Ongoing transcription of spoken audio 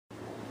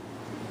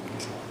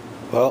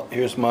Well,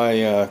 here's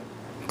my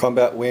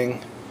combat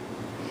wing.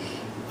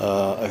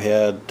 I've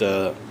had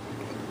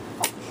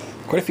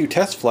quite a few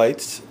test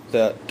flights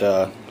that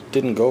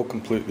didn't go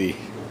completely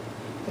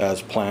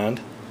as planned,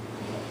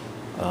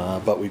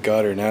 but we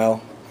got her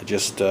now. I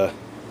just got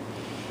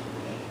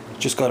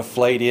a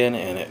flight in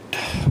and it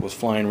was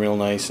flying real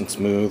nice and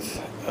smooth,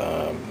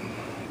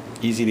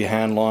 easy to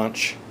hand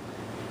launch.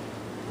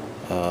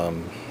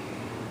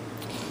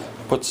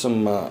 Put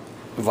some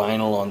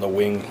vinyl on the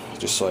wing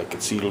just so I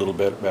could see it a little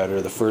bit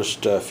better. The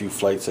first few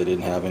flights I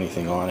didn't have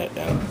anything on it,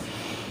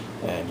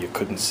 and you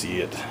couldn't see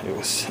it. It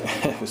was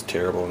it was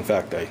terrible. In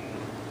fact, I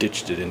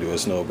ditched it into a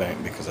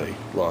snowbank because I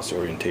lost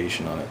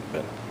orientation on it.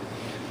 But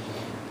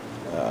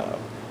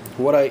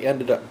what I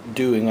ended up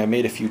doing, I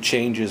made a few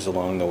changes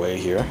along the way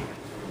here.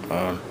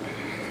 I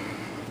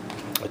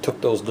took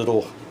those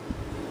little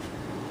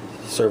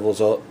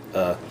servos out,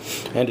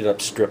 ended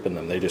up stripping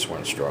them. They just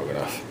weren't strong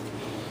enough.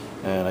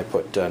 And I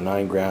put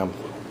 9-gram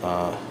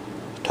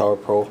Tower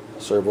Pro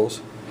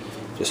servos,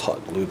 just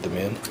hot glued them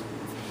in.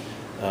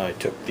 I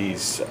took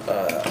these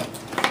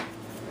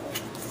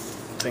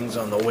things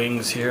on the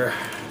wings here,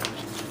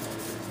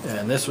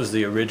 and this was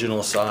the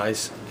original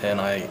size, and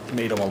I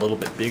made them a little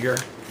bit bigger.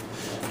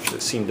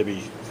 It seemed to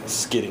be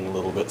skidding a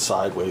little bit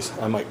sideways.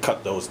 I might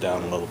cut those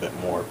down a little bit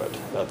more, but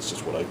that's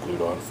just what I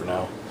glued on for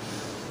now.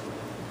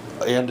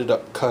 I ended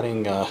up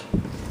cutting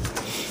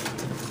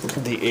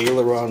the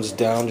ailerons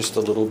down just a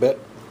little bit.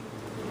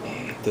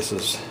 This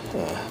is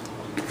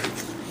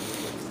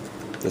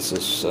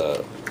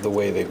the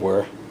way they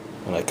were,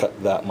 and I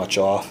cut that much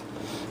off,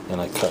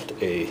 and I cut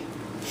an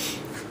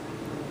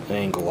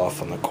angle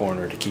off on the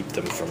corner to keep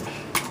them from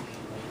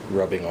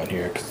rubbing on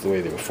here, because the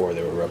way they were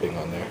rubbing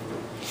on there.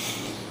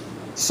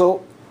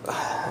 So,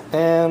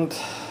 and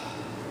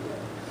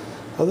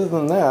other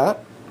than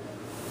that,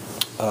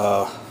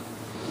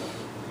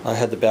 I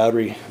had the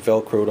battery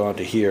velcroed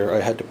onto here.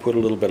 I had to put a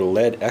little bit of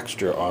lead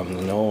extra on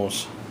the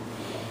nose.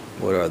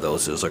 What are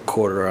those? Those are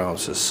 1/4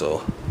 ounces,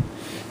 so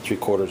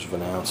 3/4 of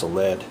an ounce of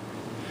lead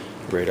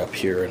right up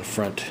here in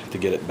front to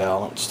get it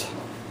balanced.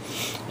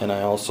 And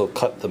I also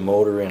cut the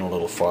motor in a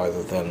little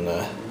farther than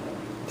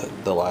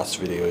the last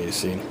video you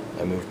seen.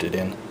 I moved it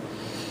in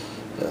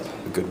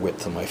a good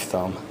width of my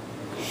thumb.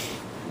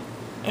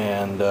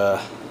 And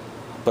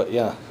but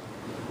yeah,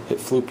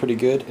 it flew pretty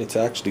good. It's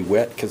actually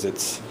wet because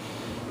it's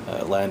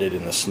landed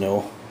in the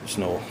snow. There's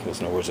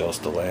nowhere else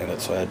to land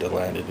it, so I had to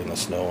land it in the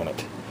snow, and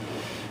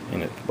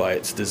it by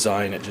its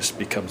design it just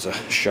becomes a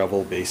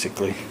shovel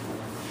basically.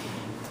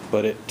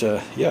 But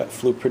yeah, it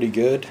flew pretty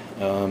good.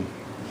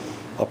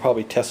 I'll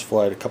probably test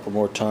fly it a couple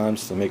more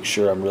times to make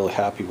sure I'm really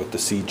happy with the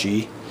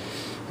CG,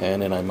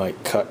 and then I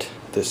might cut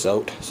this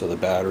out so the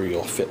battery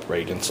will fit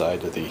right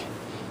inside of the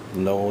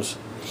nose.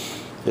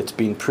 It's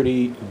been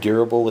pretty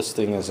durable. This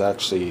thing has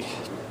actually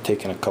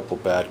taken a couple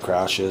bad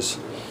crashes,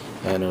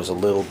 and there's a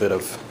little bit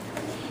of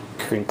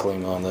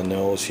crinkling on the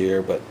nose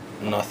here, but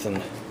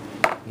nothing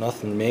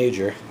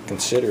major,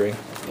 considering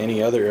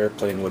any other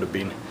airplane would have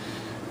been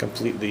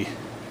completely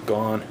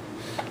gone.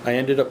 I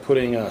ended up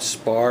putting a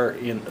spar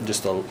in,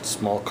 just a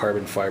small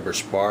carbon fiber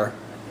spar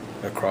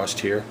across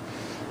here.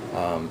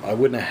 I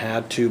wouldn't have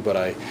had to, but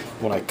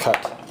when I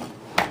cut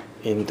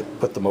in to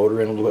put the motor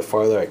in a little bit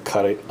farther, I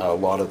cut a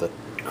lot of the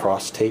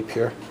cross tape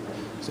here.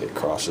 See, it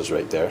crosses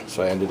right there.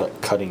 So I ended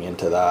up cutting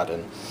into that,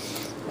 and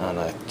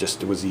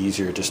it was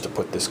easier just to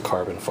put this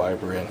carbon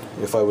fiber in.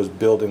 If I was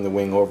building the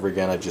wing over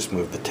again, I'd just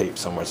move the tape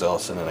somewhere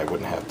else, and then I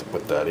wouldn't have to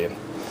put that in.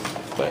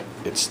 But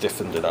it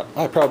stiffened it up.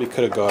 I probably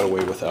could have got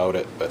away without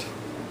it, but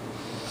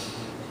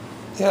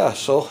yeah.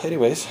 So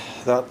anyways,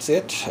 that's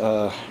it.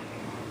 I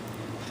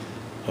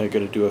got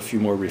to do a few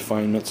more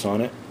refinements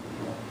on it.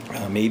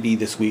 Maybe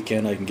this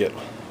weekend I can get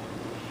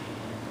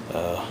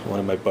one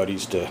of my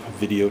buddies to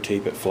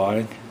videotape it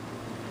flying.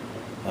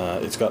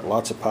 It's got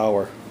lots of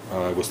power.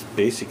 I was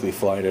basically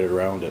flying it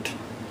around it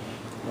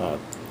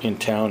in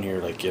town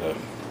here, like in a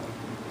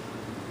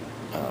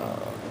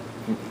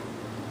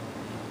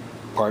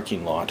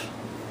parking lot.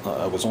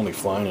 I was only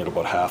flying it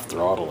about half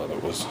throttle, and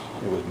it was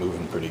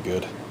moving pretty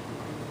good.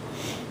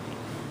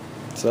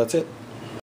 So that's it.